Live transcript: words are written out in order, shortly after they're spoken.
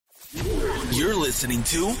You're listening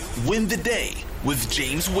to Win the Day with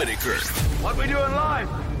James Whitaker. What we do in life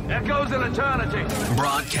echoes in eternity.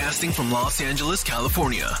 Broadcasting from Los Angeles,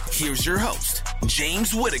 California. Here's your host,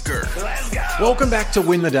 James Whitaker. Let's go. Welcome back to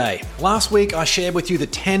Win the Day. Last week, I shared with you the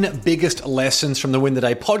 10 biggest lessons from the Win the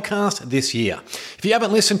Day podcast this year. If you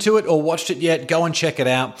haven't listened to it or watched it yet, go and check it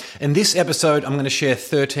out. In this episode, I'm going to share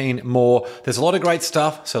 13 more. There's a lot of great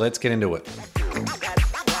stuff, so let's get into it.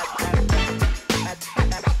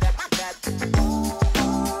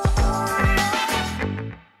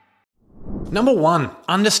 Number 1,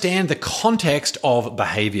 understand the context of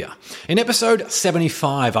behavior. In episode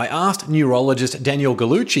 75, I asked neurologist Daniel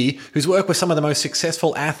Gallucci, who's worked with some of the most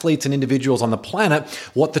successful athletes and individuals on the planet,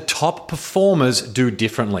 what the top performers do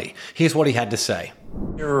differently. Here's what he had to say.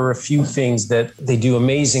 There are a few things that they do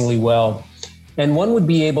amazingly well. And one would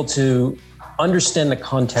be able to understand the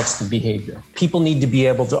context of behavior. People need to be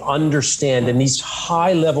able to understand, and these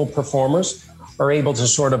high-level performers are able to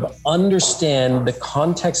sort of understand the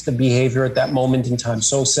context of behavior at that moment in time.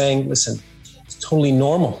 So saying, listen, it's totally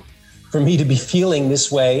normal for me to be feeling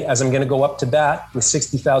this way as I'm going to go up to bat with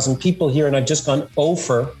 60,000 people here, and I've just gone 0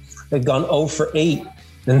 for 8.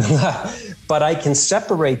 But I can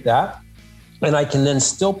separate that, and I can then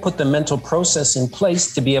still put the mental process in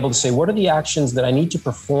place to be able to say, what are the actions that I need to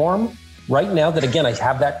perform right now that, again, I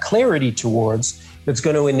have that clarity towards, that's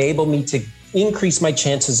going to enable me to increase my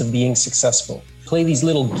chances of being successful. Play these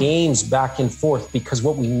little games back and forth, because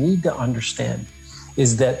what we need to understand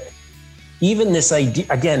is that even this idea,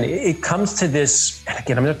 again, it comes to this, and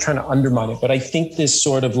again, I'm not trying to undermine it, but I think this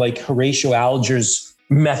sort of like Horatio Alger's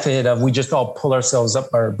method of we just all pull ourselves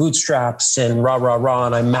up by our bootstraps and rah, rah, rah,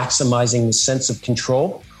 and I'm maximizing the sense of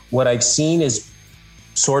control. What I've seen is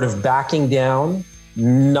sort of backing down,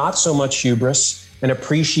 not so much hubris, an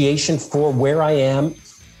appreciation for where I am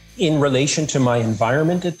in relation to my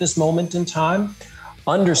environment at this moment in time,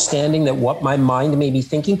 understanding that what my mind may be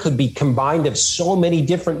thinking could be combined of so many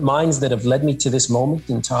different minds that have led me to this moment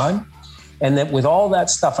in time. And that with all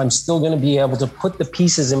that stuff, I'm still going to be able to put the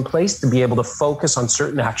pieces in place to be able to focus on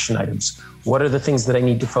certain action items. What are the things that I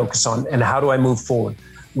need to focus on, and how do I move forward?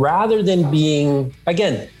 Rather than being,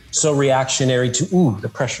 again, so reactionary to, the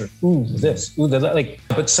pressure, this, that.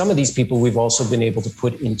 But some of these people we've also been able to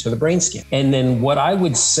put into the brain scan. And then what I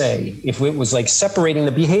would say, if it was like separating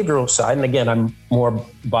the behavioral side, and again, I'm more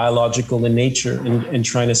biological in nature and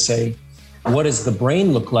trying to say, what does the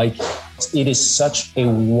brain look like? It is such a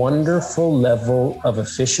wonderful level of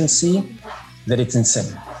efficiency that it's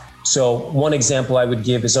insane. So one example I would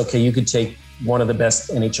give is, okay, you could take one of the best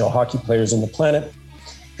NHL hockey players on the planet,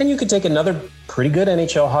 and you could take another pretty good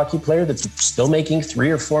NHL hockey player that's still making $3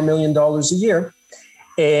 or $4 million a year.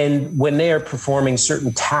 And when they are performing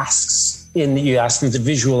certain tasks, you ask them to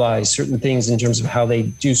visualize certain things in terms of how they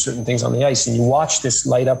do certain things on the ice, and you watch this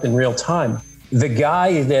light up in real time. The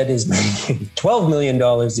guy that is making $12 million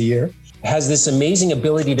a year has this amazing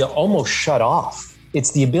ability to almost shut off.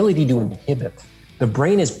 It's the ability to inhibit. The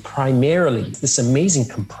brain is primarily this amazing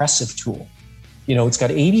compressive tool. It's got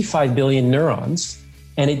 85 billion neurons,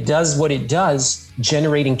 and it does what it does,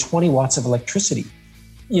 generating 20 watts of electricity.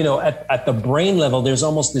 At the brain level, there's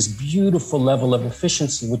almost this beautiful level of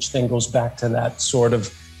efficiency, which then goes back to that sort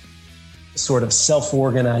of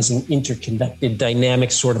self-organizing, interconnected,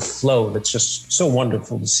 dynamic sort of flow that's just so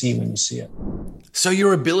wonderful to see when you see it. So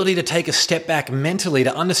your ability to take a step back mentally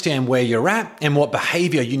to understand where you're at and what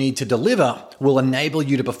behavior you need to deliver will enable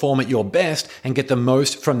you to perform at your best and get the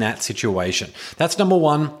most from that situation. That's number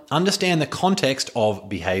 1, understand the context of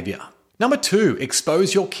behavior. Number 2,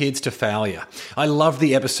 expose your kids to failure. I love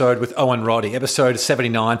the episode with Owen Roddy, episode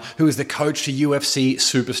 79, who is the coach to UFC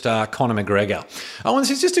superstar Conor McGregor.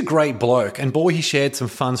 Owen's is just a great bloke, and boy, he shared some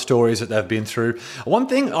fun stories that they've been through. One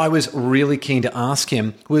thing I was really keen to ask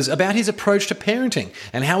him was about his approach to parenting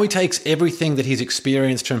and how he takes everything that he's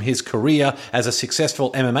experienced from his career as a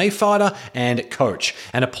successful MMA fighter and coach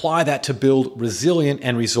and apply that to build resilient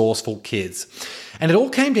and resourceful kids. And it all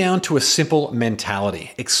came down to a simple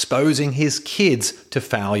mentality, exposing his kids to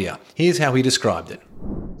failure. Here's how he described it.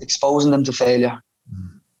 Exposing them to failure.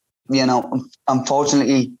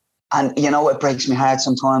 Unfortunately, and it breaks my heart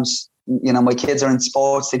sometimes. My kids are in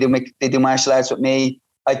sports. They do martial arts with me.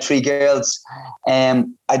 I have 3 girls. I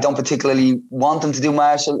don't particularly want them to do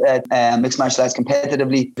mixed martial arts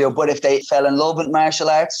competitively. But if they fell in love with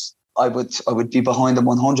martial arts, I would be behind them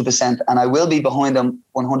 100%, and I will be behind them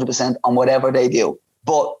 100% on whatever they do.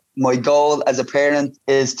 But my goal as a parent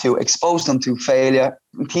is to expose them to failure,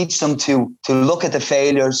 teach them to look at the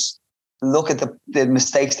failures, look at the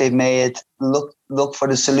mistakes they've made, look for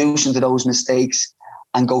the solution to those mistakes,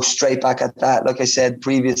 and go straight back at that. Like I said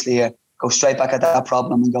previously here, go straight back at that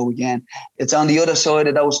problem and go again. It's on the other side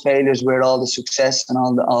of those failures where all the success and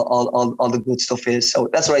all the good stuff is. So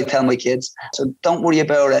that's what I tell my kids. So don't worry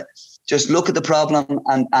about it. Just look at the problem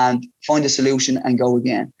and find a solution and go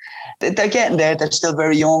again. They're getting there. They're still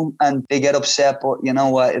very young and they get upset, but you know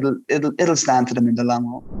what? It'll stand to them in the long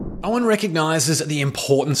run. Owen recognises the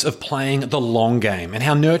importance of playing the long game and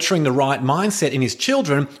how nurturing the right mindset in his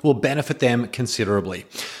children will benefit them considerably.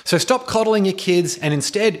 So stop coddling your kids and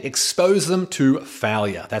instead expose them to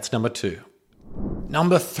failure. That's number 2.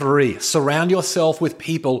 Number 3, surround yourself with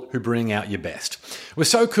people who bring out your best. It was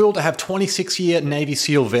so cool to have 26-year Navy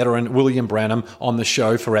SEAL veteran William Branham on the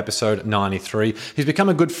show for episode 93. He's become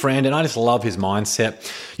a good friend and I just love his mindset.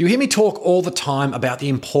 You hear me talk all the time about the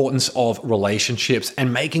importance of relationships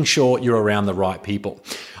and making sure you're around the right people.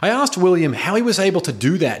 I asked William how he was able to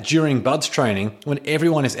do that during BUD/S training when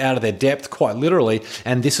everyone is out of their depth, quite literally,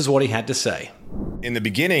 and this is what he had to say. In the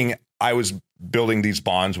beginning, I was building these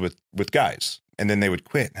bonds with guys. And then they would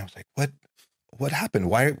quit. And I was like, what happened?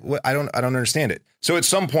 Why? I don't understand it. So at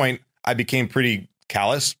some point I became pretty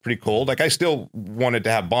callous, pretty cold. Like I still wanted to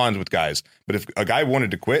have bonds with guys, but if a guy wanted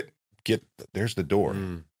to quit, there's the door.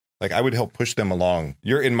 Like I would help push them along.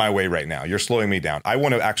 You're in my way right now. You're slowing me down. I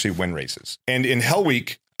want to actually win races. And in Hell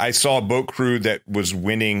Week, I saw a boat crew that was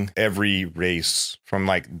winning every race from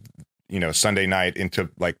Sunday night into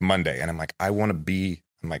like Monday. And I'm like,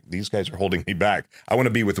 these guys are holding me back. I want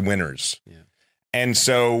to be with winners. Yeah. And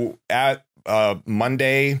so at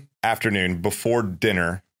Monday afternoon before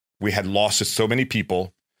dinner, we had lost so many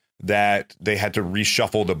people that they had to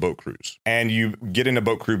reshuffle the boat crews. And you get in a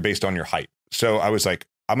boat crew based on your height. So I was like,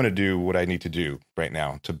 I'm going to do what I need to do right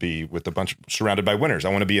now to be with a bunch surrounded by winners. I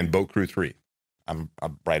want to be in boat crew 3. I'm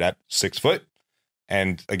right at 6 foot.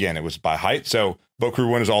 And again, it was by height. So boat crew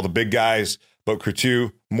 1 is all the big guys. Boat crew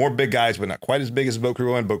 2, more big guys, but not quite as big as boat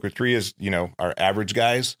crew 1. Boat crew 3 is, our average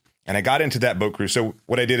guys. And I got into that boat crew. So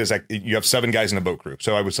what I did is you have 7 guys in a boat crew.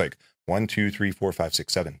 So I was like 1, 2, 3, 4, 5,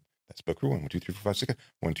 6, 7. That's boat crew 1. 1, 2, 3, 4, 5, 6.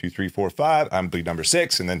 1, 2, 3, 4, 5. I'm the number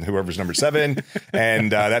 6, and then whoever's number 7.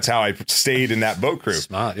 And that's how I stayed in that boat crew.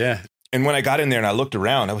 Smart, yeah. And when I got in there and I looked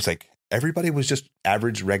around, I was like, everybody was just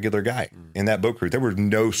average, regular guy in that boat crew. There were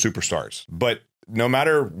no superstars. But no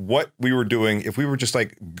matter what we were doing, if we were just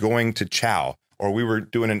like going to chow or we were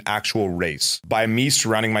doing an actual race, by me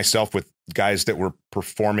surrounding myself with guys that were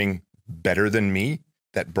performing better than me,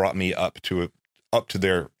 that brought me up to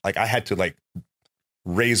their, like I had to like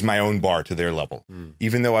raise my own bar to their level,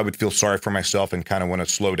 even though I would feel sorry for myself and kind of want to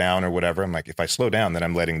slow down or whatever. I'm like, if I slow down, then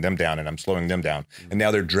I'm letting them down and I'm slowing them down. And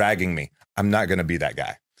now they're dragging me. I'm not going to be that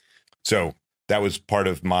guy. So that was part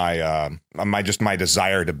of my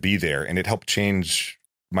desire to be there. And it helped change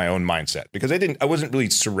my own mindset because I wasn't really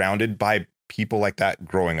surrounded by people like that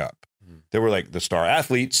growing up. There were like the star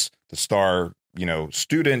athletes, the star,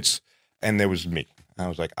 students, and there was me. I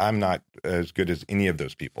was like, I'm not as good as any of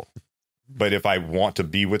those people. But if I want to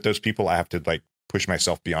be with those people, I have to like push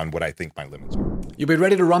myself beyond what I think my limits are. You'll be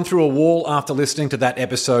ready to run through a wall after listening to that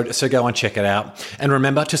episode, so go and check it out. And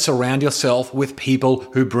remember to surround yourself with people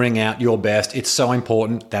who bring out your best. It's so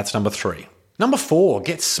important. That's number 3. Number 4,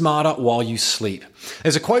 get smarter while you sleep.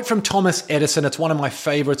 There's a quote from Thomas Edison. It's one of my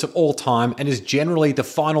favorites of all time and is generally the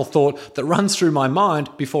final thought that runs through my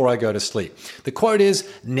mind before I go to sleep. The quote is,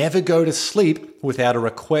 never go to sleep without a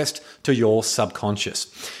request to your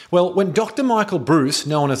subconscious. Well, when Dr. Michael Breus,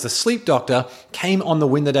 known as the Sleep Doctor, came on the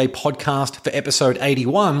Win the Day podcast for episode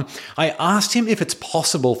 81, I asked him if it's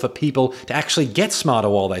possible for people to actually get smarter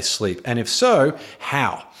while they sleep, and if so,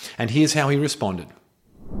 how? And here's how he responded.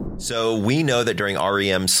 So we know that during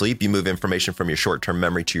REM sleep, you move information from your short-term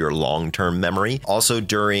memory to your long-term memory. Also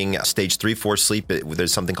during stage 3-4 sleep,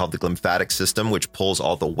 there's something called the glymphatic system, which pulls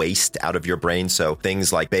all the waste out of your brain. So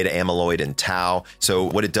things like beta amyloid and tau. So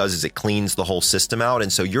what it does is it cleans the whole system out.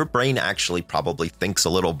 And so your brain actually probably thinks a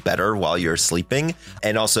little better while you're sleeping.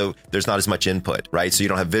 And also there's not as much input, right? So you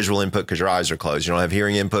don't have visual input because your eyes are closed. You don't have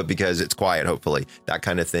hearing input because it's quiet, hopefully, that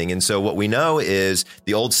kind of thing. And so what we know is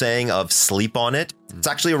the old saying of sleep on it. It's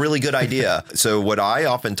actually a really good idea. So what I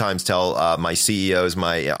oftentimes tell my CEOs,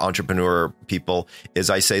 my entrepreneur people, is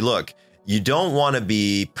I say, look, you don't want to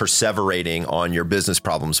be perseverating on your business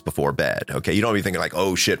problems before bed. Okay. You don't be thinking like,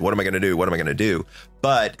 oh shit, what am I going to do? What am I going to do?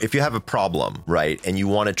 But if you have a problem, right, and you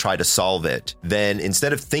want to try to solve it, then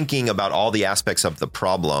instead of thinking about all the aspects of the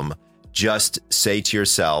problem, just say to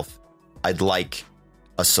yourself, I'd like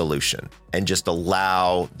a solution, and just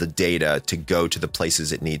allow the data to go to the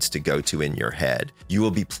places it needs to go to in your head. You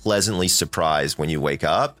will be pleasantly surprised when you wake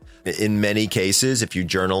up In many cases, if you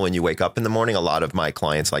journal when you wake up in the morning, a lot of my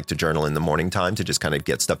clients like to journal in the morning time to just kind of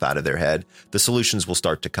get stuff out of their head. The solutions will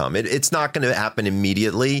start to come. It's not going to happen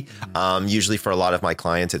immediately. Usually for a lot of my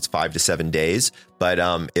clients, it's 5 to 7 days, but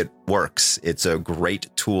it works. It's a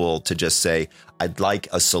great tool to just say, I'd like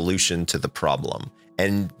a solution to the problem.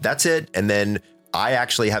 And that's it. And then I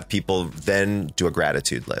actually have people then do a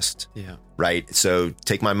gratitude list. Yeah. Right. So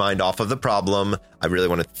take my mind off of the problem. I really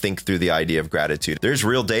want to think through the idea of gratitude. There's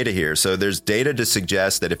real data here. So there's data to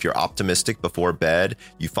suggest that if you're optimistic before bed,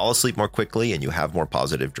 you fall asleep more quickly and you have more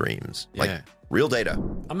positive dreams. Yeah. Like real data.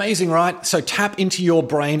 Amazing, right? So tap into your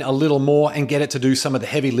brain a little more and get it to do some of the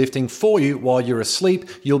heavy lifting for you while you're asleep.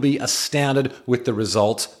 You'll be astounded with the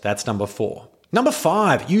results. That's number 4. Number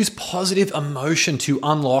 5, use positive emotion to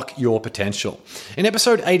unlock your potential. In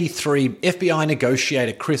episode 83, FBI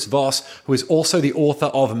negotiator Chris Voss, who is also the author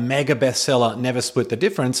of mega bestseller Never Split the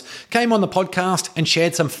Difference, came on the podcast and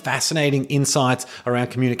shared some fascinating insights around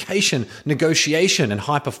communication, negotiation, and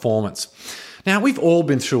high performance. Now, we've all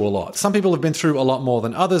been through a lot. Some people have been through a lot more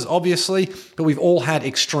than others, obviously, but we've all had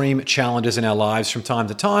extreme challenges in our lives from time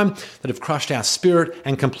to time that have crushed our spirit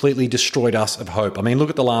and completely destroyed us of hope. I mean,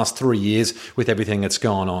 look at the last 3 years with everything that's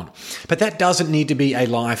gone on. But that doesn't need to be a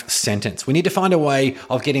life sentence. We need to find a way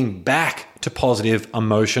of getting back to positive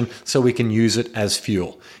emotion so we can use it as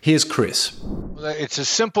fuel. Here's Chris. It's a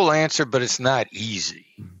simple answer, but it's not easy.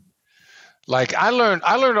 Like I learned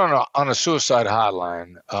on a suicide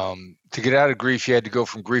hotline, to get out of grief, you had to go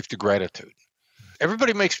from grief to gratitude.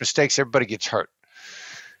 Everybody makes mistakes. Everybody gets hurt.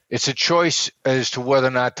 It's a choice as to whether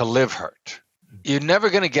or not to live hurt. You're never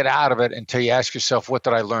going to get out of it until you ask yourself, what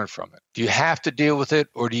did I learn from it? Do you have to deal with it,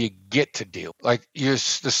 or do you get to deal? Like the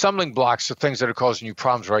stumbling blocks, the things that are causing you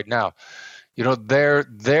problems right now, they're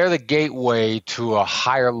the gateway to a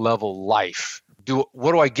higher level life.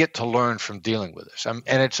 What do I get to learn from dealing with this? And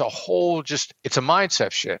it's a it's a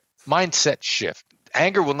mindset shift.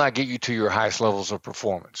 Anger will not get you to your highest levels of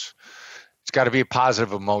performance. It's got to be a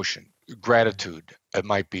positive emotion, gratitude. It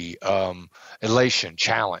might be elation,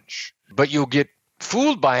 challenge. But you'll get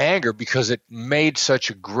fooled by anger because it made such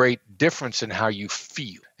a great difference in how you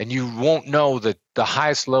feel. And you won't know that the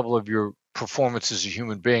highest level of your performance as a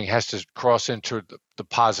human being has to cross into the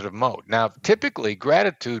positive mode. Now, typically,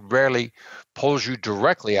 gratitude rarely pulls you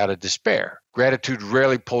directly out of despair. Gratitude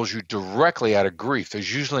rarely pulls you directly out of grief.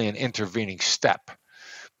 There's usually an intervening step.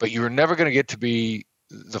 But you're never going to get to be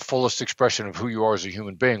the fullest expression of who you are as a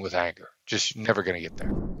human being with anger. Just never going to get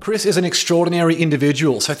there. Chris is an extraordinary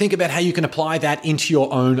individual, so think about how you can apply that into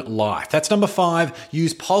your own life. That's number 5,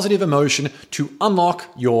 use positive emotion to unlock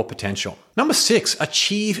your potential. Number 6,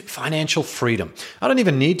 achieve financial freedom. I don't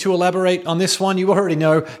even need to elaborate on this one. You already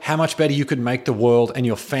know how much better you could make the world and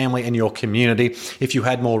your family and your community if you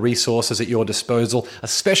had more resources at your disposal,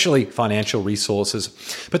 especially financial resources.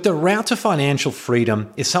 But the route to financial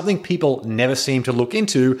freedom is something people never seem to look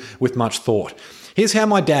into with much thought. Here's how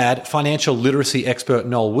my dad, financial literacy expert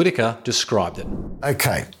Noel Whitaker, described it.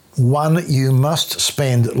 Okay, 1, you must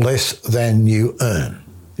spend less than you earn.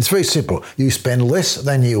 It's very simple. You spend less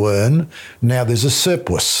than you earn. Now there's a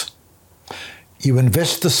surplus. You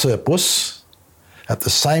invest the surplus. At the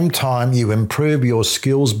same time, you improve your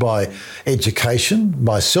skills by education,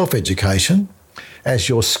 by self-education. As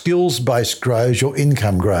your skills base grows, your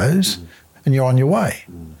income grows, and you're on your way.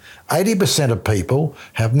 80% of people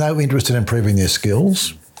have no interest in improving their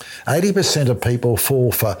skills. 80% of people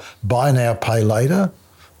fall for buy now, pay later,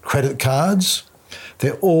 credit cards.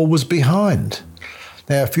 They're always behind.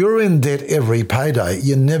 Now, if you're in debt every payday,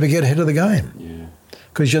 you never get ahead of the game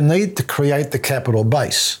because you need to create the capital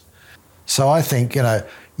base. So I think,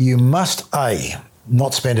 you must, A,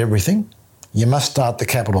 not spend everything. You must start the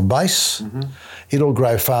capital base. It'll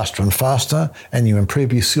grow faster and faster, and you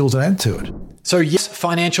improve your skills and add to it. So yes,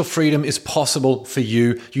 financial freedom is possible for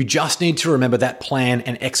you. You just need to remember that plan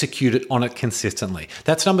and execute it on it consistently.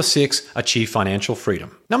 That's number 6, achieve financial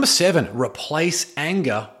freedom. Number 7, replace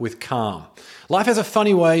anger with calm. Life has a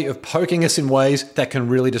funny way of poking us in ways that can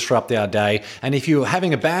really disrupt our day. And if you're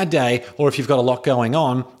having a bad day or if you've got a lot going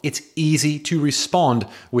on, it's easy to respond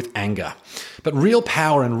with anger. But real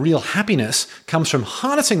power and real happiness comes from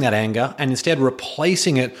harnessing that anger and instead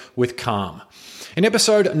replacing it with calm. In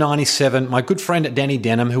episode 97, my good friend Danny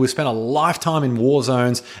Denham, who has spent a lifetime in war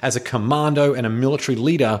zones as a commando and a military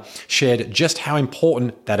leader, shared just how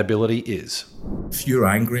important that ability is. If you're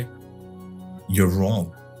angry, you're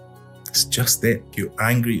wrong. It's just that. If you're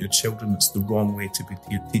angry at your children, it's the wrong way to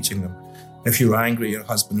be teaching them. If you're angry at your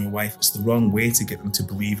husband or wife, it's the wrong way to get them to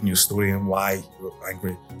believe in your story and why you're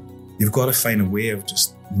angry. You've got to find a way of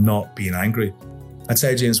just not being angry. I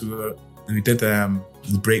tell James, we were we did the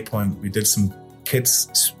Breakpoint. We did some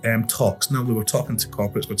kids talks. No, we were talking to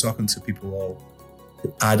corporates. We're talking to people, all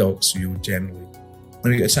adults, generally.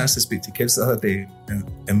 And we got a chance to speak to kids the other day,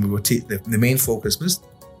 and we were the main focus was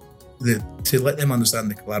to let them understand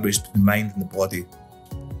the collaboration between mind and the body,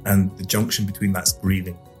 and the junction between that's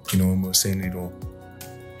breathing. And we were saying,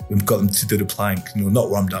 we've got them to do the plank, not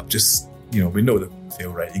warmed up, just, we know they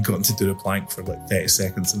feel right. You got them to do the plank for like 30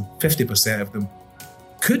 seconds, and 50% of them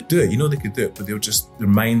could do it. They could do it, but their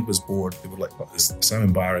mind was bored. They were like, what is this? I'm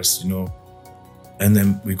embarrassed, And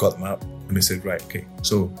then we got them up and we said, right, okay,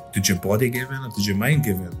 so did your body give in or did your mind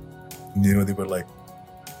give in? And, they were like,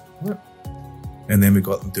 what? And then we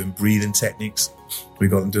got them doing breathing techniques. We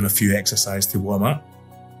got them doing a few exercises to warm up.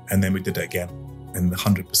 And then we did it again. And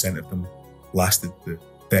 100% of them lasted the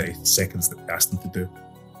 30 seconds that we asked them to do.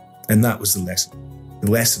 And that was the lesson.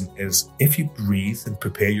 The lesson is, if you breathe and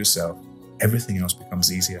prepare yourself, everything else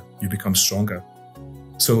becomes easier. You become stronger.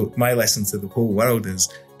 So my lesson to the whole world is,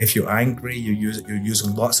 if you're angry, you're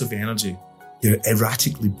using lots of energy, you're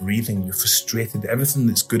erratically breathing, you're frustrated, everything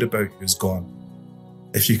that's good about you is gone.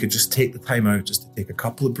 If you could just take the time out just to take a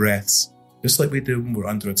couple of breaths, just like we do when we're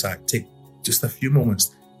under attack, take just a few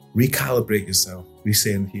moments, recalibrate yourself. We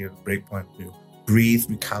say in here, Breakpoint, breathe,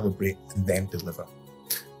 recalibrate, and then deliver.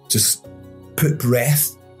 Just put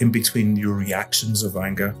breath in between your reactions of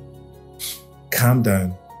anger, calm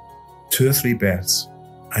down, 2 or 3 breaths,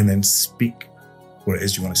 and then speak what it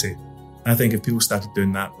is you want to say. I think if people started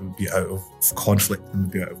doing that, we would be out of conflict and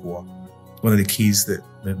we'd be out of war. One of the keys that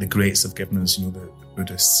the greats have given us, the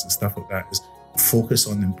Buddhists and stuff like that, is focus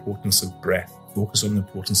on the importance of breath, focus on the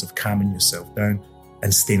importance of calming yourself down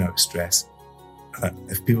and staying out of stress.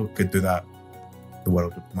 If people could do that, the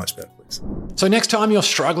world would be a much better place. So next time you're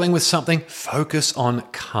struggling with something, focus on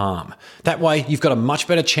calm. That way you've got a much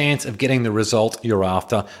better chance of getting the result you're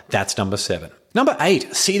after. That's number 7. Number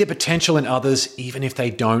 8, see the potential in others even if they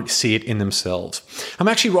don't see it in themselves. I'm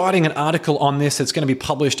actually writing an article on this that's going to be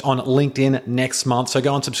published on LinkedIn next month, so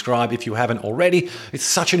go and subscribe if you haven't already. It's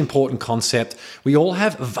such an important concept. We all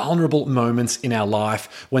have vulnerable moments in our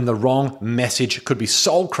life when the wrong message could be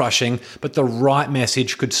soul-crushing, but the right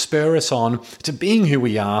message could spur us on to being who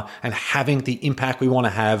we are and having the impact we want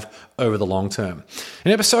to have over the long term.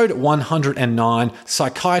 In episode 109,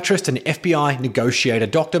 psychiatrist and FBI negotiator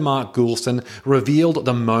Dr. Mark Goulston revealed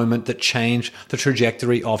the moment that changed the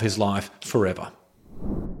trajectory of his life forever.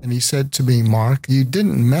 And he said to me, Mark, you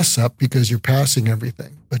didn't mess up because you're passing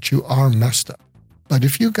everything, but you are messed up. But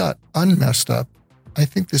if you got unmessed up, I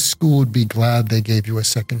think the school would be glad they gave you a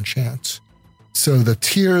second chance. So the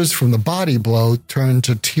tears from the body blow turned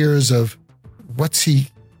to tears of, what's he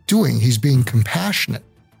doing? He's being compassionate.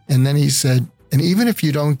 And then he said, and even if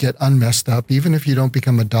you don't get unmessed up, even if you don't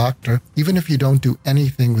become a doctor, even if you don't do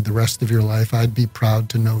anything with the rest of your life, I'd be proud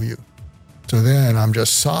to know you. So then I'm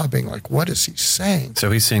just sobbing, like, what is he saying?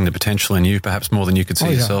 So he's seeing the potential in you, perhaps more than you could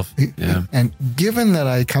see yourself. Yeah. And given that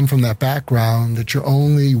I come from that background, that you're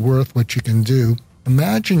only worth what you can do,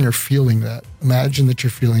 imagine you're feeling that. Imagine that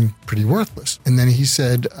you're feeling pretty worthless. And then he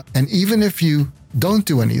said, and even if you don't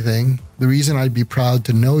do anything, the reason I'd be proud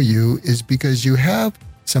to know you is because you have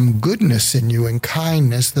some goodness in you and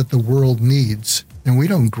kindness that the world needs. And we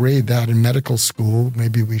don't grade that in medical school.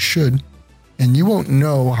 Maybe we should. And you won't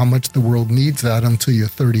know how much the world needs that until you're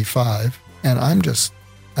 35. And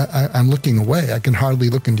I'm looking away. I can hardly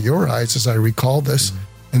look into your eyes as I recall this.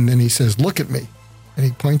 Mm-hmm. And then he says, look at me. And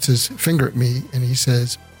he points his finger at me and he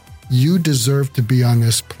says, you deserve to be on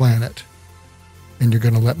this planet and you're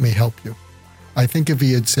going to let me help you. I think if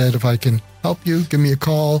he had said, if I can help you, give me a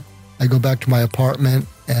call. I go back to my apartment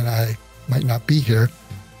and I might not be here.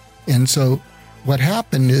 And so what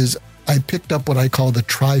happened is I picked up what I call the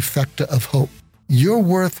trifecta of hope. You're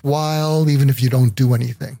worthwhile even if you don't do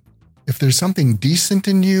anything. If there's something decent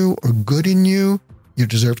in you or good in you, you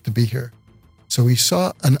deserve to be here. So he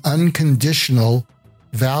saw an unconditional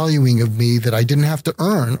valuing of me that I didn't have to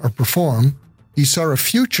earn or perform. He saw a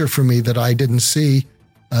future for me that I didn't see.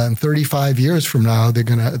 35 years from now,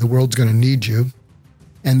 the world's going to need you.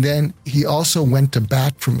 And then he also went to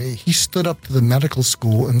bat for me. He stood up to the medical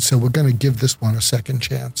school and said, we're going to give this one a second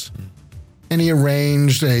chance. And he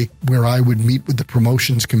arranged where I would meet with the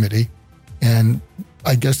promotions committee. And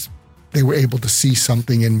I guess they were able to see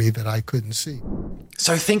something in me that I couldn't see.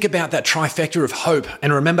 So think about that trifecta of hope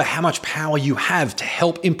and remember how much power you have to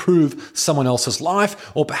help improve someone else's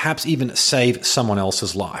life or perhaps even save someone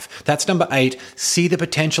else's life. That's number 8. See the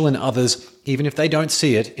potential in others even if they don't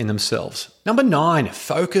see it in themselves. Number 9,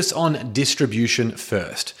 focus on distribution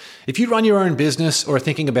first. If you run your own business or are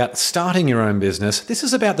thinking about starting your own business, this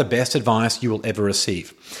is about the best advice you will ever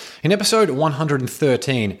receive. In episode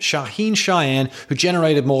 113, Shaheen Cheyenne, who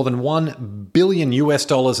generated more than $1 billion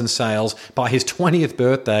in sales by his 20th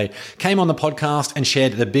birthday, came on the podcast and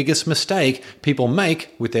shared the biggest mistake people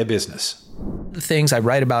make with their business. The things I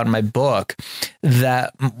write about in my book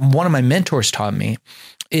that one of my mentors taught me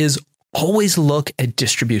is always look at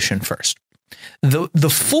distribution first. The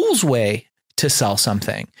fool's way to sell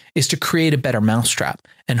something is to create a better mousetrap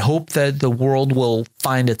and hope that the world will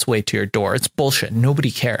find its way to your door. It's bullshit.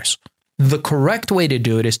 Nobody cares. The correct way to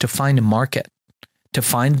do it is to find a market, to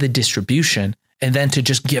find the distribution, and then to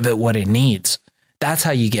just give it what it needs. That's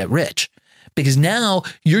how you get rich. Because now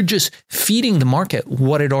you're just feeding the market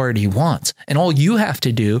what it already wants. And all you have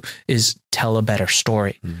to do is tell a better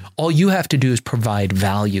story. All you have to do is provide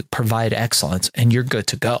value, provide excellence, and you're good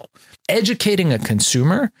to go. Educating a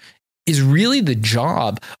consumer is really the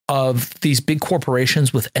job of these big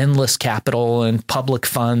corporations with endless capital and public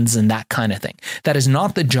funds and that kind of thing. That is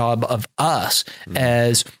not the job of us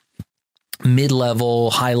as mid-level,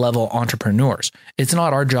 high-level entrepreneurs. It's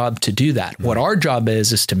not our job to do that. What our job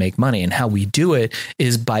is to make money. And how we do it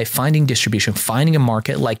is by finding distribution, finding a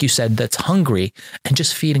market, like you said, that's hungry, and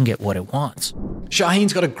just feeding it what it wants.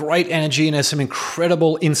 Shaheen's got a great energy and has some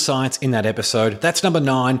incredible insights in that episode. That's number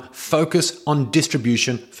 9, focus on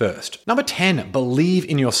distribution first. Number 10, believe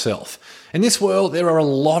in yourself. In this world, there are a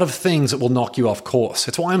lot of things that will knock you off course.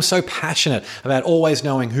 It's why I'm so passionate about always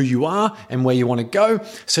knowing who you are and where you want to go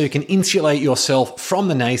so you can insulate yourself from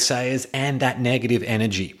the naysayers and that negative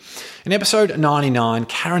energy. In episode 99,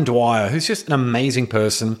 Karen Dwyer, who's just an amazing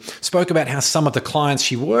person, spoke about how some of the clients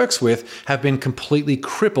she works with have been completely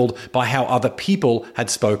crippled by how other people had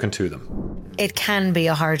spoken to them. It can be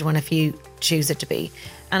a hard one if you choose it to be.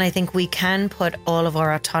 And I think we can put all of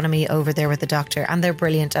our autonomy over there with the doctor, and they're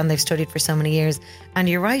brilliant and they've studied for so many years. And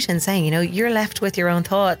you're right in saying, you're left with your own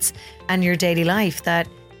thoughts and your daily life that,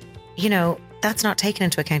 that's not taken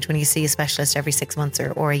into account when you see a specialist every 6 months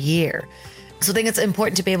or a year. So I think it's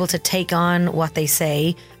important to be able to take on what they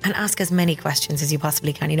say and ask as many questions as you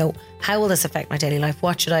possibly can. How will this affect my daily life?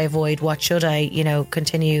 What should I avoid? What should I,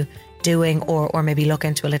 continue doing or maybe look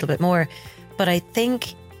into a little bit more? But I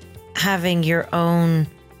think having your own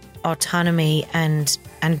autonomy and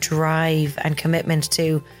drive and commitment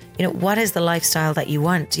to, what is the lifestyle that you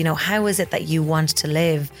want? How is it that you want to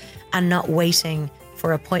live, and not waiting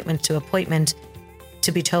for appointment to appointment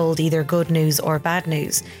to be told either good news or bad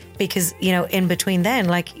news. Because, in between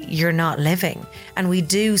then, you're not living. And we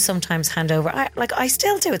do sometimes hand over, I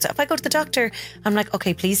still do it. So if I go to the doctor, I'm like,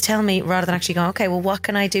 okay, please tell me, rather than actually going, okay, well, what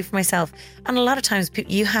can I do for myself? And a lot of times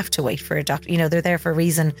you have to wait for a doctor, they're there for a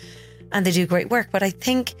reason and they do great work. But I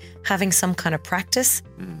think having some kind of practice,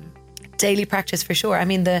 daily practice for sure. I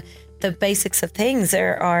mean, the basics of things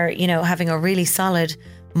are, having a really solid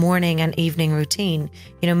morning and evening routine,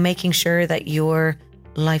 making sure that your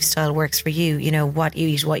lifestyle works for you, what you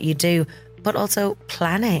eat, what you do, but also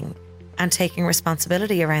planning and taking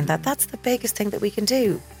responsibility around that. That's the biggest thing that we can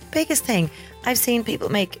do. Biggest thing. I've seen people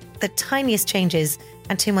make the tiniest changes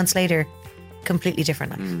and 2 months later, completely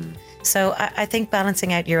different life. So I think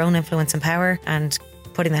balancing out your own influence and power and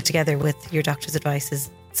putting that together with your doctor's advice is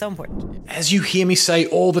so important. As you hear me say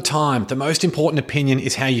all the time, the most important opinion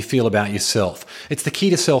is how you feel about yourself. It's the key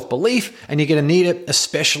to self-belief, and you're going to need it,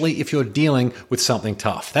 especially if you're dealing with something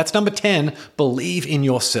tough. That's number 10, believe in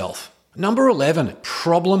yourself. Number 11,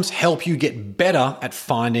 problems help you get better at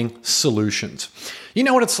finding solutions. You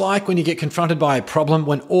know what it's like when you get confronted by a problem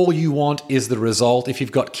when all you want is the result. If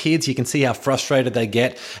you've got kids, you can see how frustrated they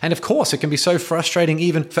get. And of course, it can be so frustrating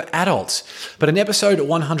even for adults. But in episode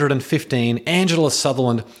 115, Angela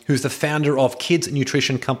Sutherland, who's the founder of kids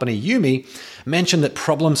nutrition company Yumi, mentioned that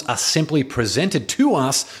problems are simply presented to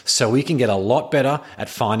us so we can get a lot better at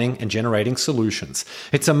finding and generating solutions.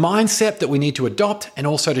 It's a mindset that we need to adopt and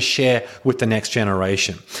also to share with the next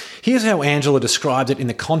generation. Here's how Angela described it in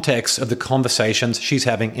the context of the conversations she's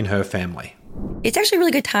having in her family. It's actually a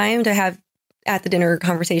really good time to have at the dinner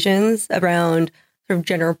conversations around sort of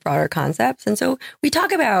general broader concepts. And so we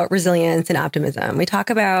talk about resilience and optimism. We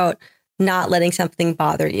talk about not letting something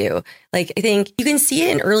bother you. I think you can see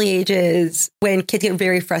it in early ages when kids get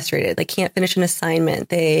very frustrated. They can't finish an assignment.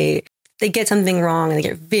 They get something wrong and they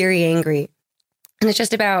get very angry. And it's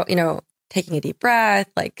just about, taking a deep breath,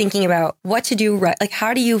 thinking about what to do right.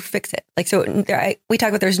 How do you fix it? We talk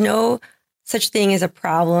about there's no such thing as a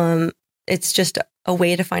problem. It's just a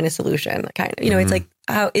way to find a solution. Kind of, it's like,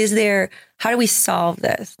 how do we solve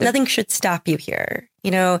this? Nothing should stop you here,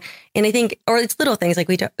 and I think, or it's little things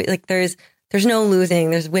like there's no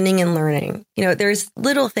losing, there's winning and learning. There's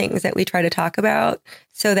little things that we try to talk about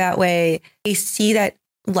so that way they see that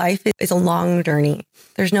life is a long journey.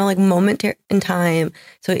 There's no moment in time.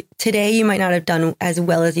 So today you might not have done as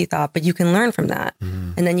well as you thought, but you can learn from that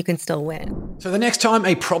and then you can still win. So the next time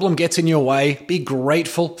a problem gets in your way, be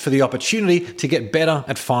grateful for the opportunity to get better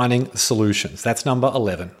at finding solutions. That's number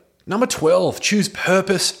 11. Number 12, choose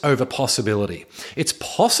purpose over possibility. It's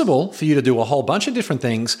possible for you to do a whole bunch of different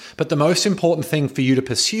things, but the most important thing for you to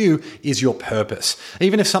pursue is your purpose.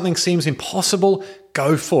 Even if something seems impossible,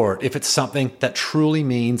 go for it if it's something that truly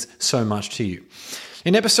means so much to you.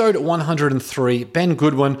 In episode 103, Ben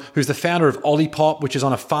Goodwin, who's the founder of Olipop, which is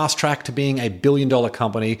on a fast track to being a billion-dollar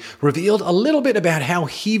company, revealed a little bit about how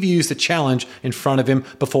he views the challenge in front of him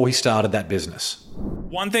before he started that business.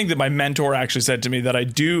 One thing that my mentor actually said to me that I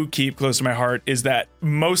do keep close to my heart is that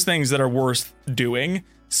most things that are worth doing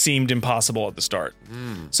seemed impossible at the start.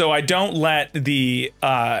 So I don't let the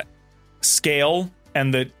scale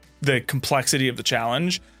and the complexity of the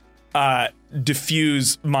challenge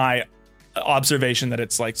diffuse my observation that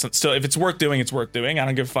it's like, still, if it's worth doing, it's worth doing. I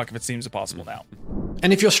don't give a fuck if it seems impossible now.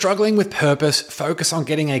 And if you're struggling with purpose, focus on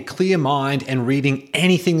getting a clear mind and reading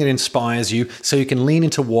anything that inspires you so you can lean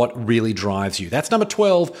into what really drives you. That's number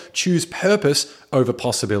 12, choose purpose over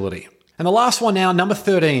possibility. And the last one now, number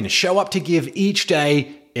 13, show up to give each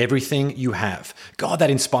day everything you have. God, that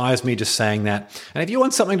inspires me just saying that. And if you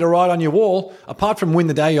want something to write on your wall, apart from win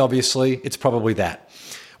the day, obviously, it's probably that.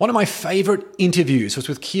 One of my favorite interviews was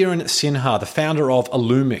with Kiran Sinha, the founder of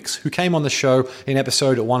Illumix, who came on the show in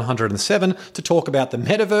episode 107 to talk about the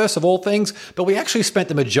metaverse of all things, but we actually spent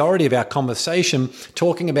the majority of our conversation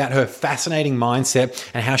talking about her fascinating mindset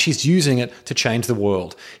and how she's using it to change the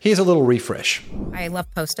world. Here's a little refresh. I love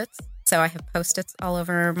Post-its. So I have Post-its all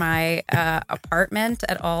over my apartment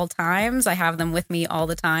at all times. I have them with me all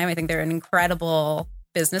the time. I think they're an incredible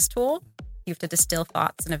business tool. You have to distill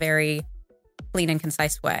thoughts in a very clean and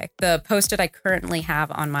concise way. The Post-it I currently have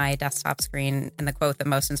on my desktop screen, and the quote that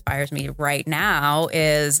most inspires me right now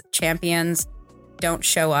is, champions don't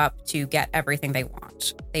show up to get everything they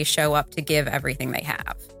want. They show up to give everything they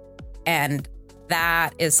have. And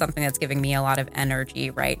that is something that's giving me a lot of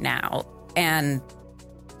energy right now. And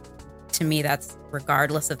to me, that's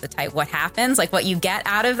regardless of the type, what happens, like what you get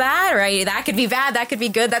out of that, right? That could be bad, that could be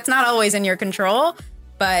good. That's not always in your control.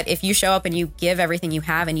 But if you show up and you give everything you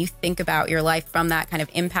have and you think about your life from that kind of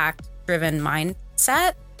impact-driven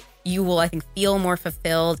mindset, you will, I think, feel more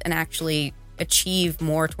fulfilled and actually achieve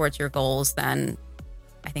more towards your goals than,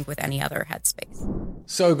 I think, with any other headspace.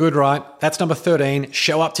 So good, right? That's number 13.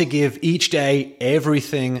 Show up to give each day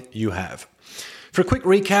everything you have. For a quick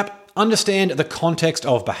recap, understand the context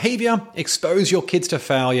of behavior, expose your kids to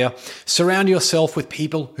failure, surround yourself with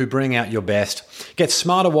people who bring out your best, get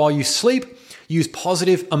smarter while you sleep, use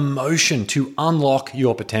positive emotion to unlock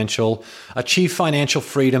your potential, achieve financial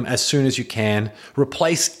freedom as soon as you can,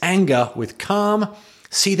 replace anger with calm,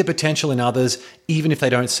 see the potential in others, even if they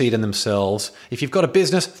don't see it in themselves. If you've got a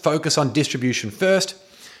business, focus on distribution first,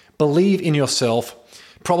 believe in yourself.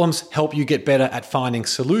 Problems help you get better at finding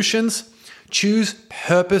solutions. Choose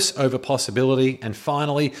purpose over possibility. And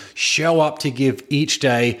finally, show up to give each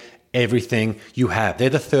day everything you have. They're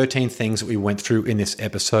the 13 things that we went through in this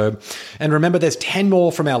episode. And remember, there's 10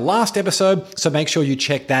 more from our last episode, so make sure you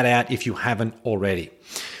check that out if you haven't already.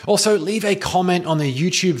 Also, leave a comment on the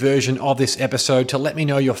YouTube version of this episode to let me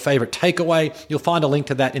know your favorite takeaway. You'll find a link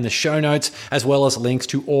to that in the show notes, as well as links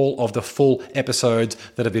to all of the full episodes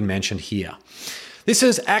that have been mentioned here. This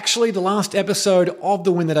is actually the last episode of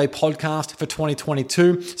the Win the Day podcast for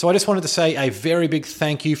 2022. So I just wanted to say a very big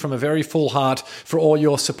thank you from a very full heart for all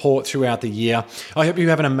your support throughout the year. I hope you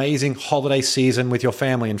have an amazing holiday season with your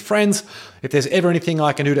family and friends. If there's ever anything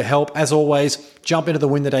I can do to help, as always, jump into the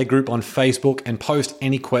Win the Day group on Facebook and post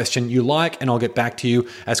any question you like, and I'll get back to you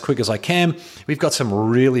as quick as I can. We've got some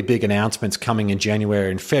really big announcements coming in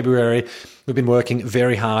January and February. We've been working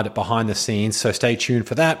very hard behind the scenes, so stay tuned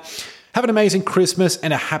for that. Have an amazing Christmas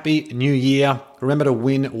and a happy new year. Remember to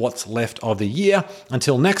win what's left of the year.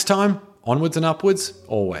 Until next time, onwards and upwards,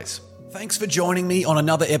 always. Thanks for joining me on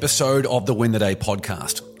another episode of the Win the Day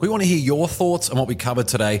podcast. We want to hear your thoughts on what we covered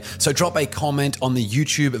today, so drop a comment on the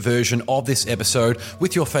YouTube version of this episode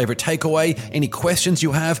with your favorite takeaway, any questions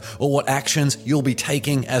you have, or what actions you'll be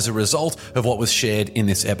taking as a result of what was shared in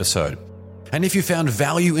this episode. And if you found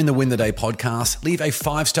value in the Win the Day podcast, leave a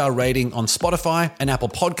 5-star rating on Spotify and Apple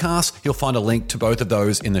Podcasts. You'll find a link to both of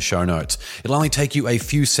those in the show notes. It'll only take you a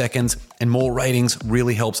few seconds, and more ratings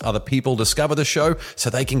really helps other people discover the show so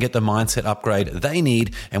they can get the mindset upgrade they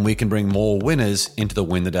need, and we can bring more winners into the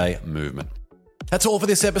Win the Day movement. That's all for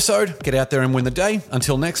this episode. Get out there and win the day.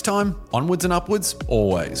 Until next time, onwards and upwards,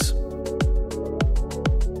 always.